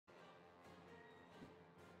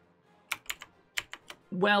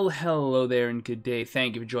Well, hello there and good day.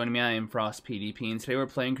 Thank you for joining me. I am Frost PDP, and today we're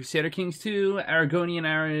playing Crusader Kings 2,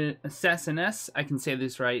 Aragonian Assassiness. I can say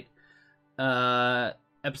this right.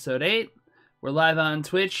 Episode 8. We're live on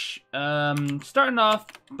Twitch. Starting off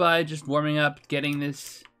by just warming up, getting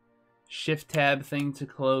this shift tab thing to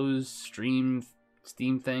close, Steam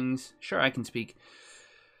things. Sure, I can speak.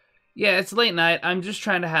 Yeah, it's late night. I'm just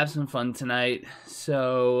trying to have some fun tonight.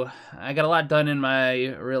 So, I got a lot done in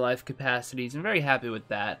my real-life capacities. I'm very happy with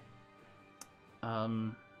that.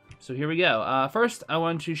 So here we go. First, I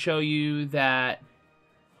want to show you that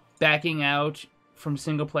backing out from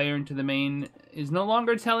single player into the main is no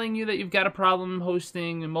longer telling you that you've got a problem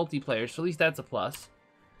hosting multiplayer. So at least that's a plus.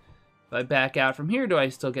 If I back out from here, do I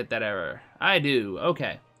still get that error? I do.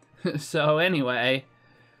 Okay. So anyway,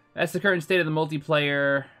 that's the current state of the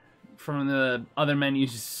multiplayer from the other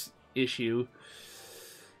menus issue.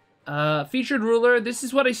 Featured ruler. This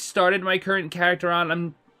is what I started my current character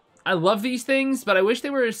on. I love these things, but I wish they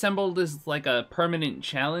were assembled as like a permanent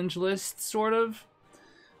challenge list, sort of.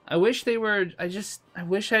 I wish they were. I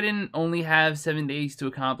wish I didn't only have 7 days to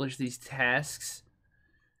accomplish these tasks.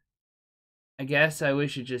 I guess I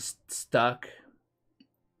wish it just stuck.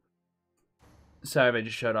 Sorry if I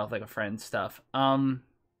just showed off like a friend stuff.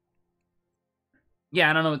 Yeah,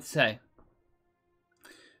 I don't know what to say.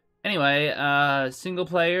 Anyway, single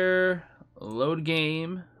player, load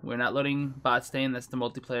game. We're not loading bot stain. That's the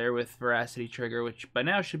multiplayer with Veracity Trigger, which by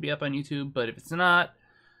now should be up on YouTube. But if it's not,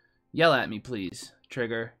 yell at me, please.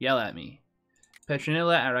 Trigger, yell at me.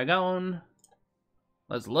 Petronilla, Aragon.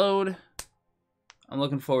 Let's load. I'm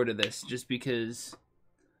looking forward to this, just because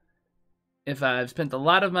if I've spent a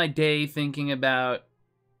lot of my day thinking about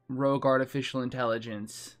rogue artificial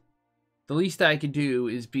intelligence, the least I could do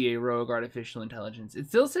is be a rogue artificial intelligence. It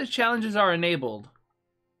still says challenges are enabled.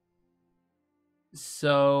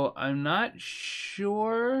 So I'm not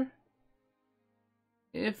sure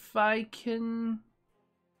if I can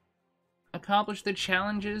accomplish the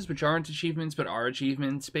challenges, which aren't achievements but are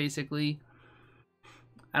achievements, basically.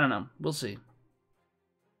 I don't know. We'll see.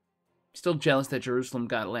 Still jealous that Jerusalem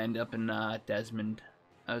got land up in Desmond.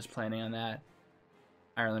 I was planning on that.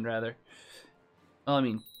 Ireland, rather. Well, I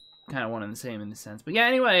mean, kind of one and the same in this sense. But yeah,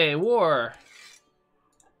 anyway, war.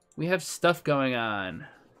 We have stuff going on.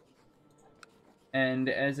 And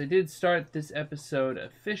as I did start this episode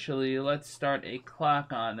officially, let's start a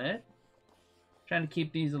clock on it. Trying to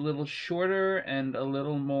keep these a little shorter and a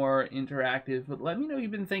little more interactive. But let me know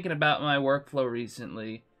you've been thinking about my workflow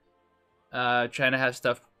recently. Trying to have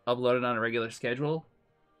stuff uploaded on a regular schedule.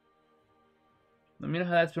 Let me know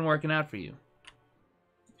how that's been working out for you.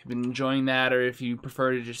 If you've been enjoying that, or if you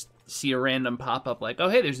prefer to just see a random pop-up like, oh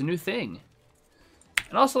hey, there's a new thing.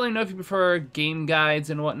 And also let me know if you prefer game guides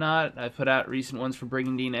and whatnot. I've put out recent ones for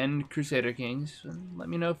Brigandine and Crusader Kings. And let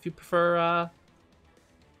me know if you prefer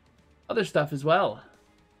other stuff as well.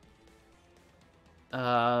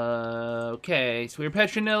 Okay, so we're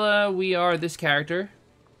Petronilla. We are this character.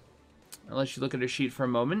 I'll let you look at her sheet for a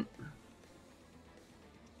moment.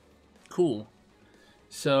 Cool.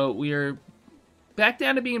 So we are back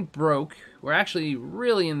down to being broke. We're actually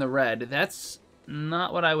really in the red. That's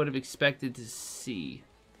not what I would have expected to see.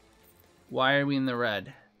 Why are we in the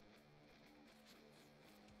red?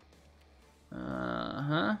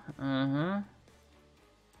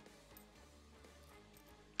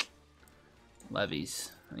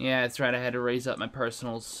 Levies. Yeah, that's right. I had to raise up my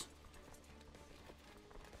personals.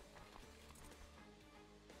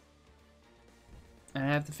 And I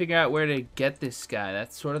have to figure out where to get this guy.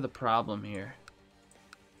 That's sort of the problem here.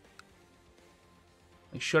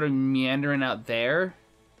 Like, sort of meandering out there.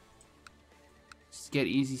 Just get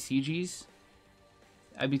easy CGs.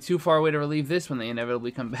 I'd be too far away to relieve this when they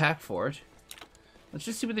inevitably come back for it. Let's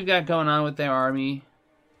just see what they've got going on with their army.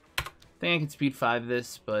 I think I can speed 5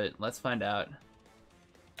 this, but let's find out.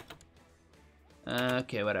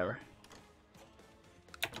 Okay, whatever.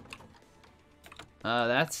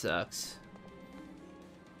 That sucks.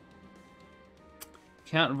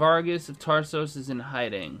 Count Vargas of Tarsos is in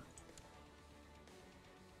hiding.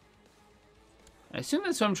 I assume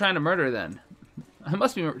that's who I'm trying to murder, then. I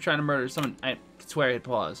must be trying to murder someone. I swear I hit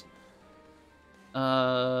pause.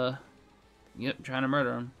 Yep, trying to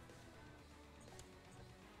murder him.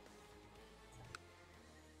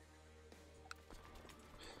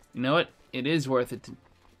 You know what? It is worth it to...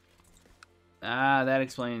 Ah, that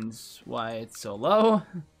explains why it's so low.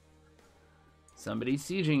 Somebody's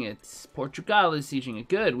sieging it. Portugal is sieging it.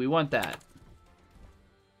 Good, we want that.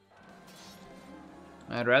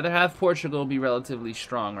 I'd rather have Portugal be relatively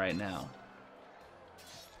strong right now.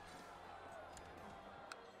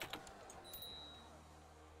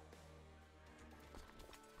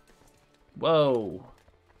 Whoa.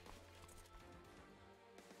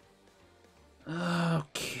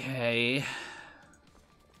 Okay.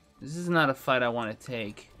 This is not a fight I want to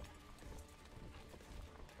take.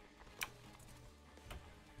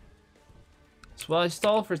 So while I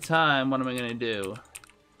stall for time, what am I going to do?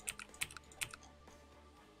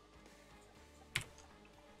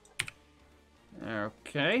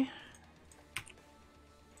 Okay.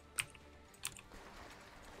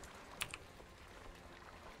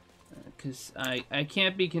 Because I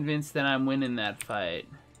can't be convinced that I'm winning that fight.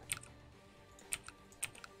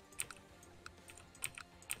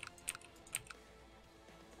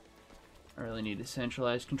 I really need to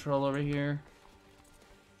centralize control over here.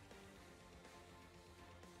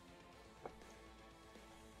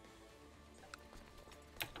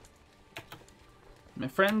 My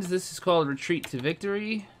friends, this is called Retreat to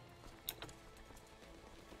Victory.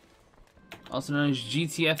 Also known as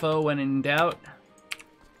GTFO when in doubt.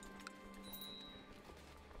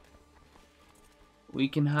 We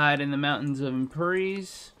can hide in the mountains of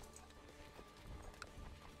Imperies.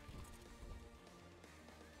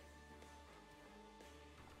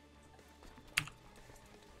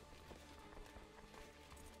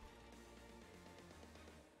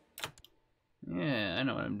 Yeah, I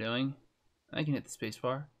know what I'm doing. I can hit the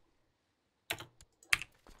spacebar.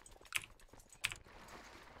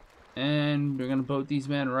 And we're gonna boat these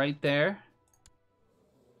men right there.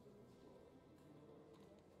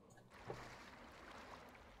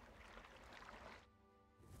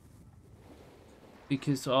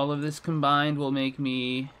 Because all of this combined will make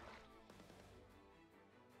me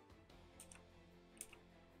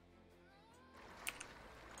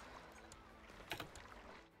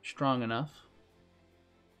strong enough.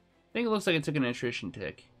 I think it looks like it took an attrition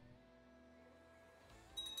tick.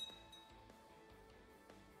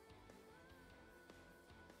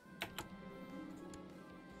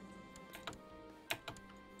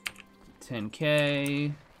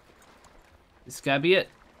 $10K. This gotta be it.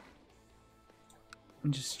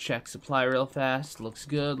 And just check supply real fast. Looks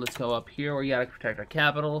good. Let's go up here. We gotta protect our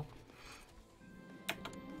capital.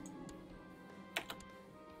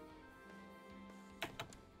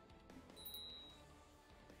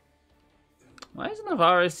 Why is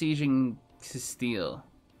Navarra sieging Castile?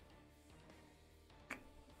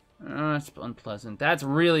 Oh, that's unpleasant. That's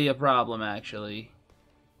really a problem, actually.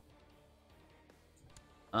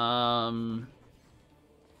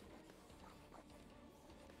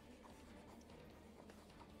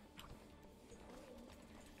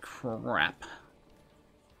 Crap.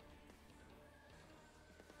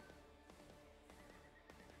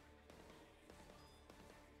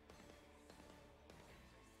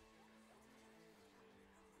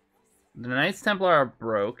 The Knights Templar are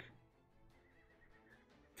broke.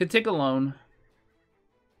 Could take a loan.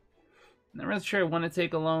 Not really sure I want to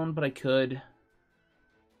take a loan, but I could.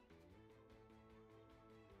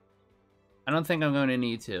 I don't think I'm going to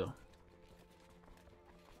need to.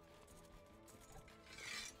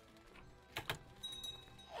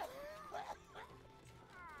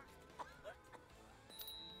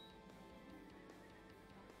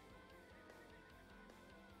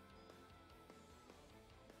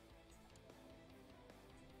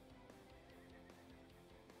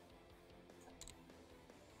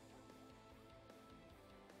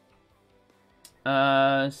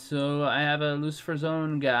 So I have a Lucifer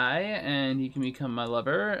Zone guy, and he can become my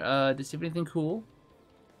lover. Does he have anything cool?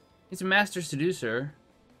 He's a master seducer.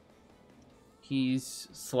 He's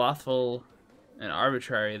slothful and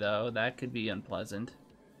arbitrary, though. That could be unpleasant.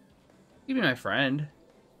 He could be my friend.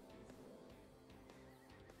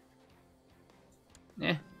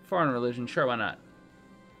 Foreign religion. Sure, why not?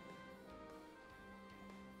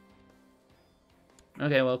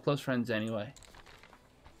 Okay, well, close friends anyway.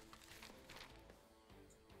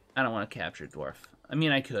 I don't want to capture Dwarf. I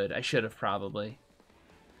mean, I could. I should have, probably.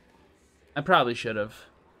 I probably should have.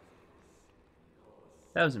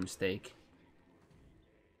 That was a mistake.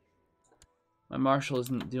 My Marshal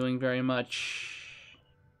isn't doing very much.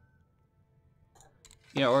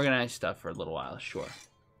 Yeah, organize stuff for a little while, sure.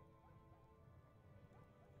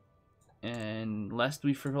 And lest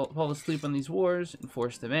we fall asleep on these wars,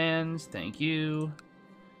 enforce demands, thank you.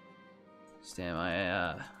 Stand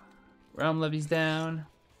my realm levies down.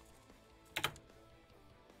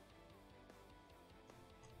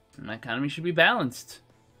 And my economy should be balanced.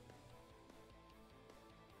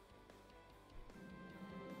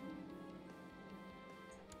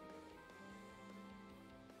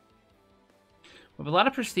 With a lot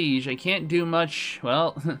of prestige, I can't do much.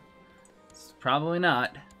 Well, it's probably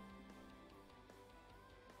not.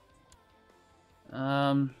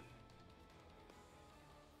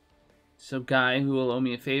 So guy who will owe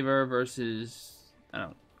me a favor versus... I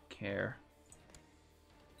don't care.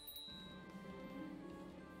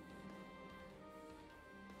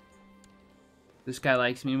 This guy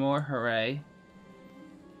likes me more. Hooray.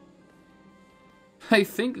 I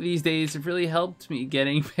think these days have really helped me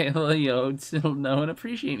getting Paleo to know and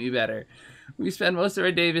appreciate me better. We spend most of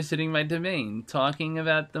our day visiting my domain, talking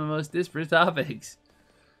about the most disparate topics.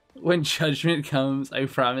 When judgment comes, I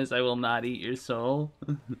promise I will not eat your soul.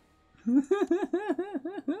 You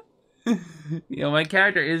know, my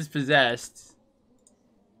character is possessed.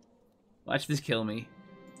 Watch this kill me.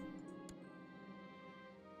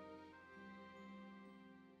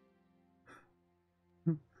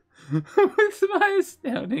 With my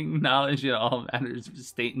astounding knowledge in all matters of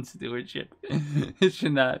state and stewardship, it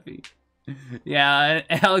should not be. Yeah,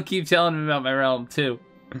 and I'll keep telling him about my realm, too.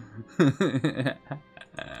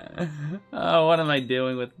 Oh, what am I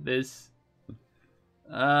doing with this?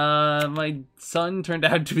 My son turned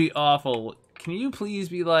out to be awful. Can you please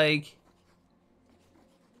be like...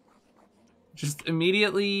 just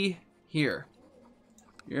immediately here.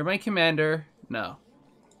 You're my commander. No.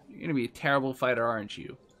 You're gonna be a terrible fighter, aren't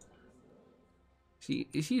you?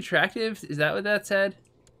 Is he attractive? Is that what that said?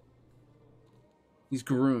 He's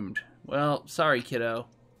groomed. Well, sorry, kiddo.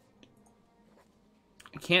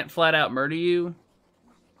 I can't flat out murder you.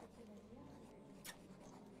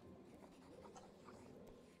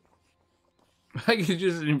 I could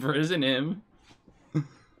just imprison him.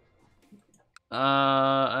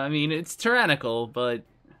 I mean, it's tyrannical, but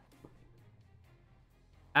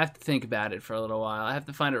I have to think about it for a little while. I have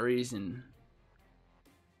to find a reason.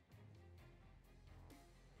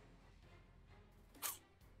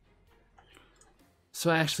 So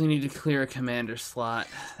I actually need to clear a commander slot.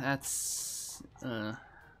 That's... might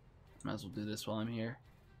as well do this while I'm here.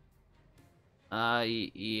 Yeah,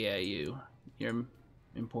 you. You're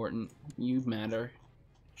important. You matter.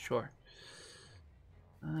 Sure.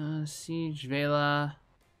 Siege Vela.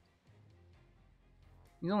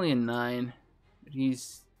 He's only a 9, but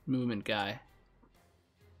he's movement guy.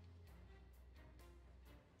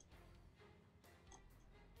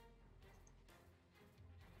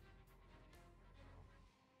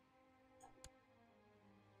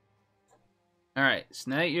 Alright,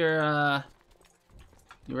 so now you're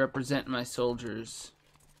you represent my soldiers.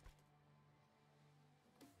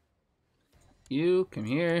 You come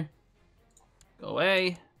here. Go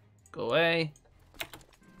away. Go away.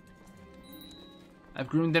 I've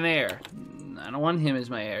groomed an heir. I don't want him as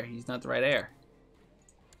my heir. He's not the right heir.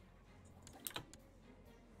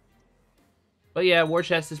 But yeah, war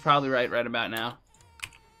chest is probably right about now.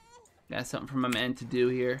 Got something for my men to do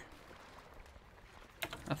here.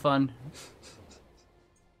 Have fun.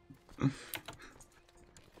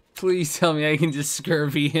 Please tell me I can just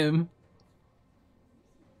scurvy him.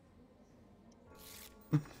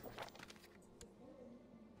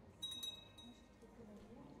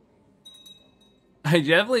 I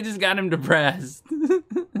definitely just got him depressed.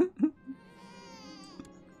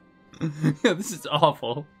 This is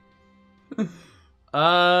awful.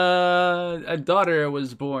 A daughter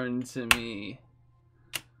was born to me.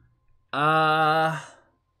 Yeah.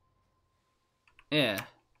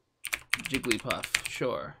 Jigglypuff,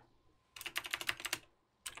 sure.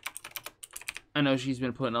 I know she's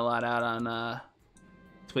been putting a lot out on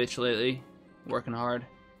Twitch lately, working hard.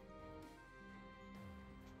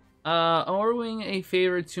 Owing a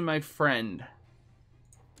favor to my friend.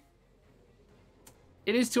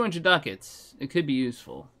 It is 200 ducats. It could be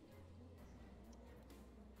useful.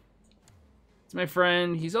 It's my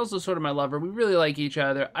friend. He's also sort of my lover. We really like each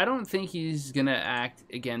other. I don't think he's gonna act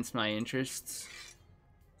against my interests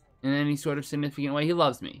in any sort of significant way. He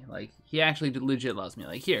loves me. Like, he actually legit loves me.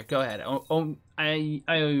 Like, here, go ahead. I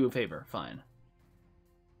owe you a favor. Fine.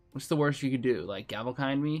 What's the worst you could do? Like,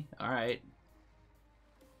 gavelkind me? Alright.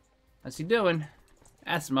 How's he doing?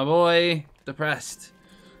 That's my boy. Depressed.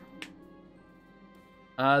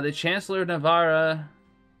 The Chancellor of Navarra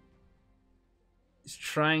is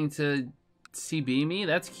trying to CB me.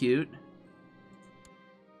 That's cute.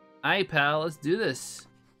 Alright, pal. Let's do this.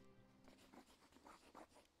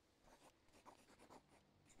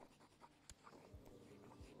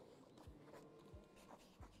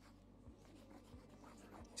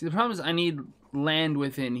 See, the problem is I need land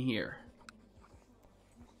within here.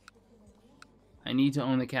 I need to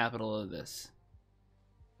own the capital of this.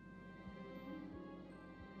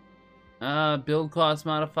 Build cost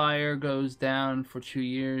modifier goes down for 2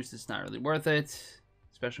 years. It's not really worth it,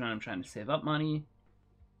 especially when I'm trying to save up money.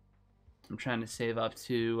 I'm trying to save up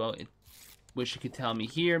to, well, wish it could tell me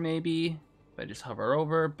here maybe if I just hover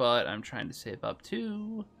over, but I'm trying to save up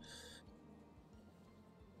to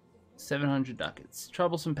 700 ducats.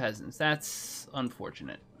 Troublesome peasants. That's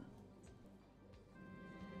unfortunate.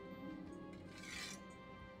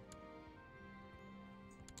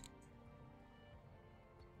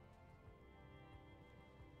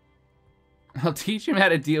 I'll teach him how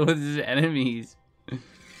to deal with his enemies.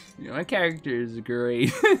 You know, my character is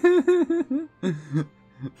great.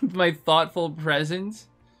 My thoughtful presence.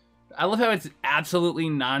 I love how it's absolutely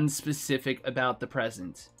non-specific about the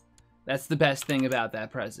present. That's the best thing about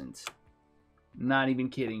that present. Not even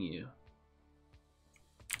kidding you.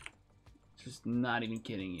 Just not even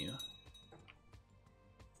kidding you.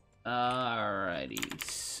 Alrighty,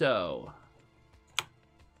 so...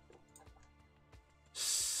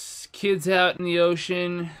 Kids out in the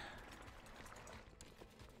ocean.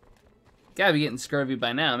 Gotta be getting scurvy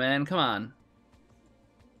by now, man. Come on.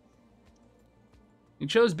 You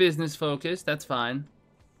chose business focus. That's fine.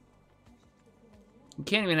 You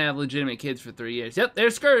can't even have legitimate kids for 3 years. Yep,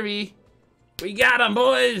 there's scurvy. We got them,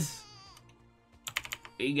 boys.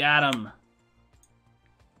 We got them.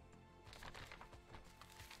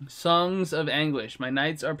 Songs of anguish. My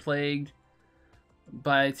nights are plagued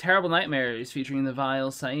by terrible nightmares featuring the vile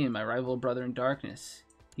Saim, my rival brother in darkness.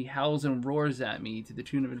 He howls and roars at me to the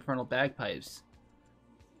tune of infernal bagpipes.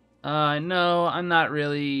 No, I'm not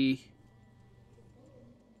really...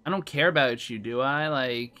 I don't care about you, do I?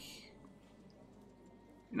 Like...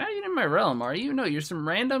 You're not even in my realm, are you? No, you're some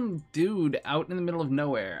random dude out in the middle of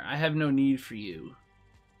nowhere. I have no need for you.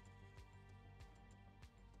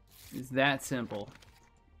 It's that simple.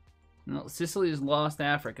 No, Sicily is lost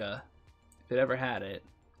Africa. If it ever had it.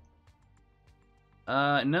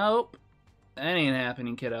 Nope. That ain't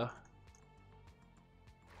happening, kiddo.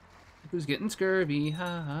 Who's getting scurvy? Ha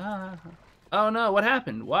ha ha. Oh no, what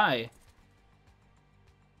happened? Why?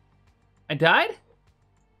 I died?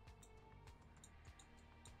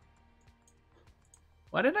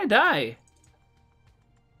 Why did I die?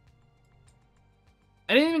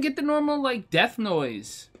 I didn't even get the normal, like, death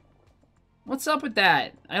noise. What's up with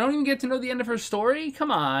that? I don't even get to know the end of her story?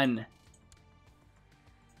 Come on.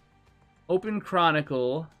 Open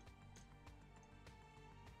Chronicle.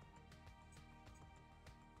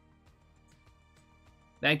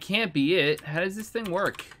 That can't be it. How does this thing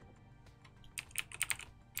work?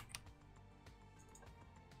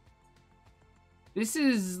 This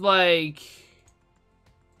is like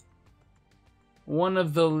one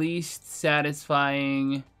of the least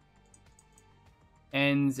satisfying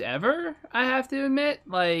ends ever, I have to admit.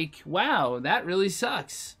 Like, wow, that really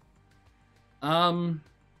sucks. I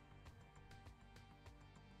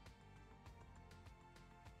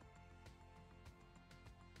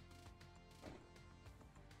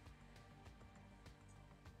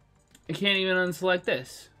can't even unselect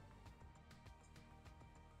this.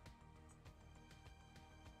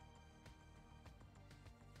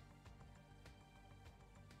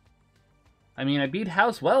 I mean, I beat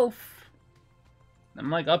House Wealth.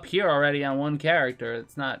 I'm like up here already on one character.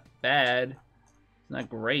 It's not bad. It's not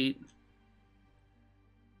great.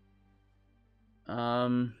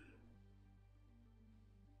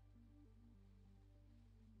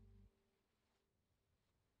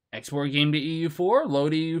 Export game to EU4,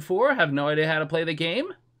 load EU4, have no idea how to play the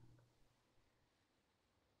game.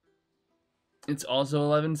 It's also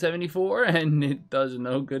 1174 and it does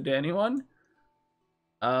no good to anyone.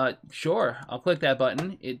 Sure, I'll click that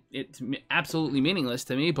button. It's absolutely meaningless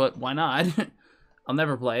to me, but why not? I'll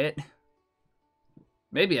never play it.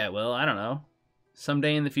 Maybe I will, I don't know.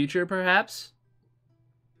 Someday in the future, perhaps?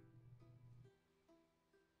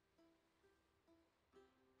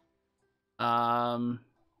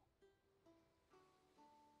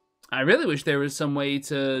 I really wish there was some way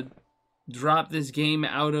to drop this game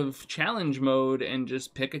out of challenge mode and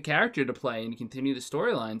just pick a character to play and continue the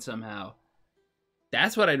storyline somehow.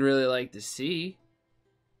 That's what I'd really like to see.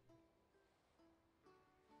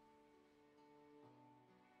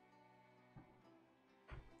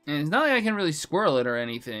 And it's not like I can really squirrel it or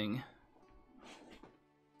anything.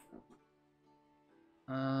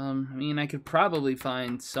 I mean, I could probably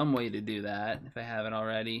find some way to do that if I haven't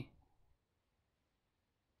already.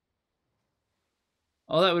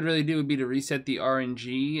 All that would really do would be to reset the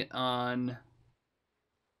RNG on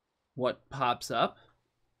what pops up.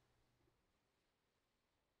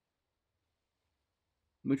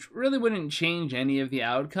 Which really wouldn't change any of the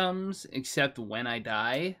outcomes, except when I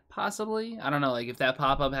die, possibly. I don't know, like, if that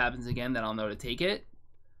pop-up happens again, then I'll know to take it.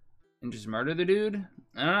 And just murder the dude?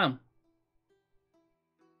 I don't know.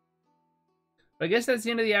 But I guess that's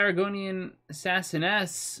the end of the Aragonian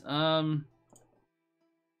Assassiness. I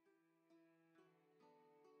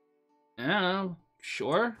don't know.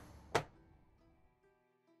 Sure.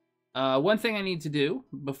 One thing I need to do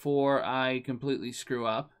before I completely screw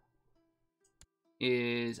up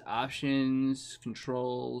is options,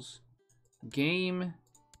 controls, game,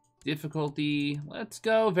 difficulty. Let's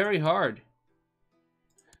go very hard.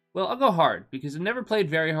 Well, I'll go hard because I've never played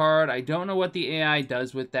very hard. I don't know what the AI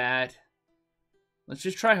does with that. Let's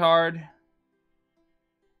just try hard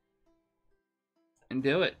and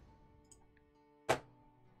do it. All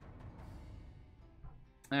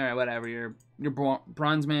right, whatever. You're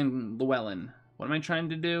Bronzeman Llywelyn. What am I trying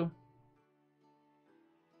to do?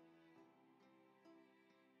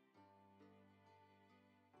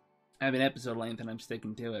 I have an episode length and I'm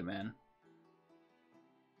sticking to it, man.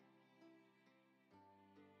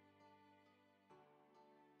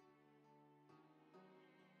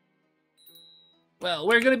 Well,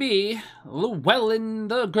 we're gonna be Llywelyn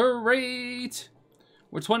the Great.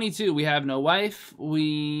 We're 22. We have no wife.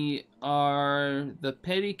 We are the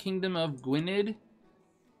petty kingdom of Gwynedd.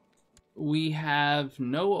 We have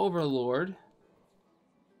no overlord.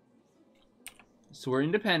 So we're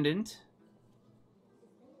independent.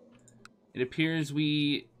 It appears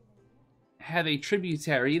we have a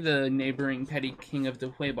tributary, the neighboring petty king of the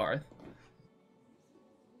Hwaybarth.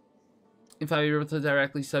 If I were able to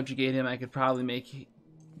directly subjugate him, I could probably make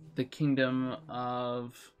the kingdom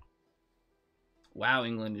of... Wow,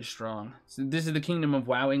 England is strong. So this is the kingdom of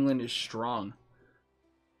Wow, England is strong.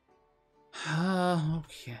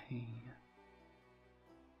 Okay.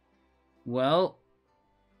 Well,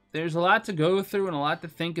 there's a lot to go through and a lot to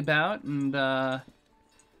think about, and that's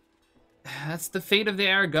the fate of the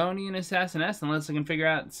Aragonian Assassiness, unless I can figure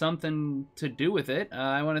out something to do with it.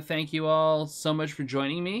 I want to thank you all so much for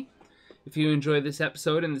joining me. If you enjoyed this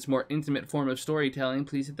episode and this more intimate form of storytelling,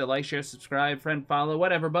 please hit the like, share, subscribe, friend, follow,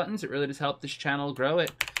 whatever buttons. It really does help this channel grow.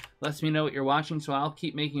 It lets me know what you're watching, so I'll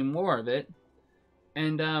keep making more of it.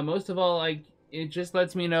 And most of all, it just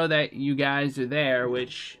lets me know that you guys are there,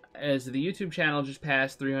 which, as the YouTube channel just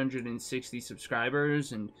passed 360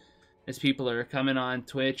 subscribers, and as people are coming on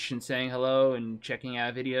Twitch and saying hello and checking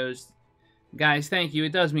out videos, guys, thank you.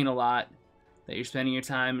 It does mean a lot that you're spending your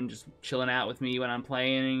time and just chilling out with me when I'm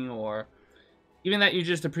playing, or even that you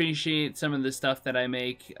just appreciate some of the stuff that I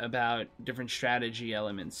make about different strategy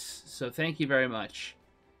elements. So thank you very much.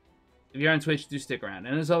 If you're on Twitch, do stick around.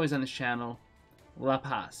 And as always on this channel, La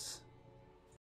Paz.